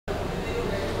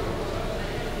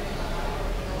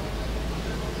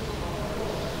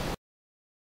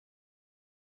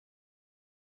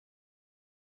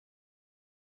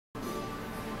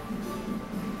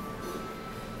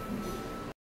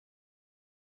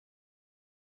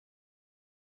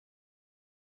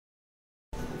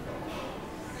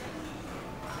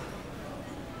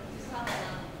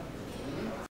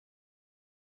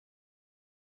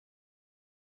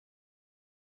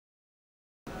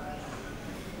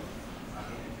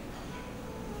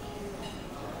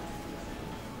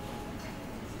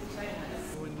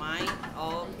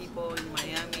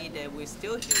we're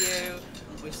still here.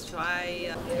 We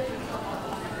try.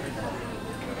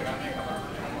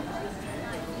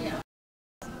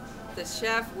 The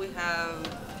chef, we have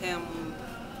him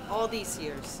all these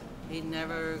years. He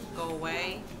never go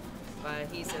away, but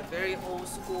he's a very old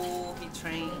school. He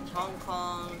trained in Hong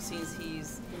Kong since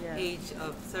he's age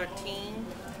of 13,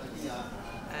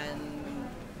 and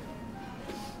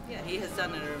yeah, he has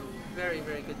done a very,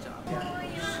 very good job.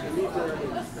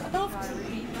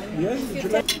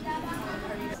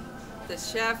 The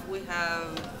chef, we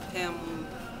have him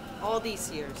all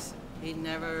these years. He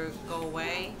never go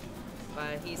away,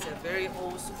 but he's a very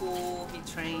old school. He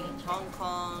trained in Hong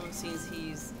Kong since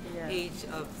he's age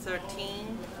of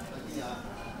 13,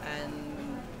 and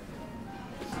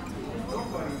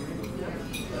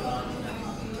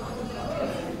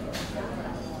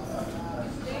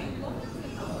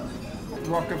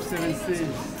Walk of Seven Seas.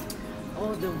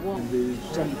 Oh, the walk. There's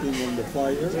something on the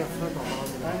fire.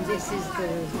 And this is the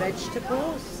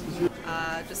vegetables.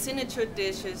 the signature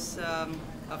dishes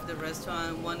of the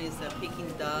restaurant. One is the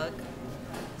Peking duck,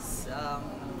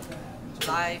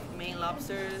 live Maine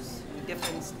lobsters,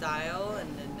 different style, and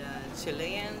then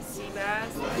Chilean sea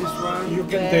bass. This one. You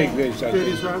can take this. I think.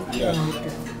 This one? Yeah.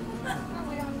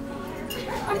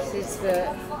 This is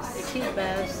the sea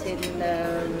bass in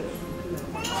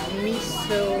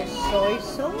miso soy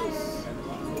sauce.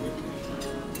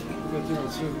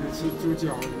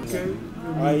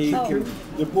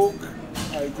 The book,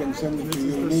 I can send it to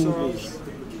you in English,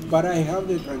 but I have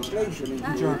the translation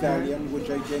into Italian, which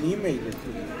I can email it to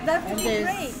you. That would be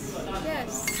great.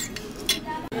 Yes.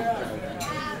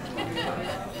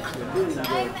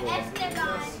 I'm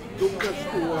Esteban. Took us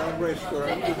to a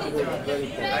restaurant which was very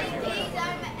popular.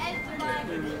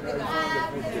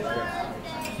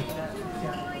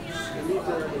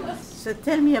 So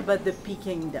tell me about the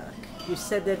Peking duck. You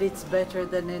said that it's better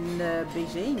than in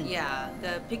Beijing. Yeah,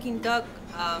 the Peking duck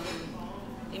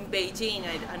in Beijing,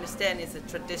 I understand, is a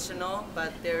traditional,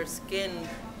 but their skin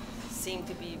seem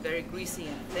to be very greasy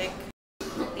and thick.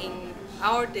 In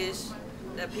our dish,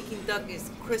 the Peking duck is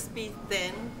crispy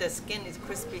thin. The skin is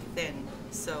crispy thin,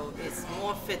 so it's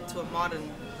more fit to a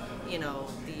modern, the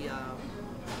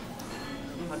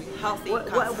healthy.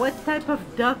 What type of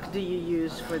duck do you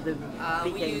use for the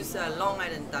Peking? We use Long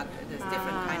Island duck. There's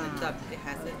different kind of duck. It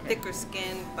has a thicker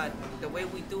skin, but the way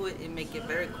we do it, it make it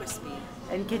very crispy.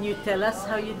 And can you tell us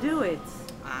how you do it?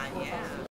 Yeah.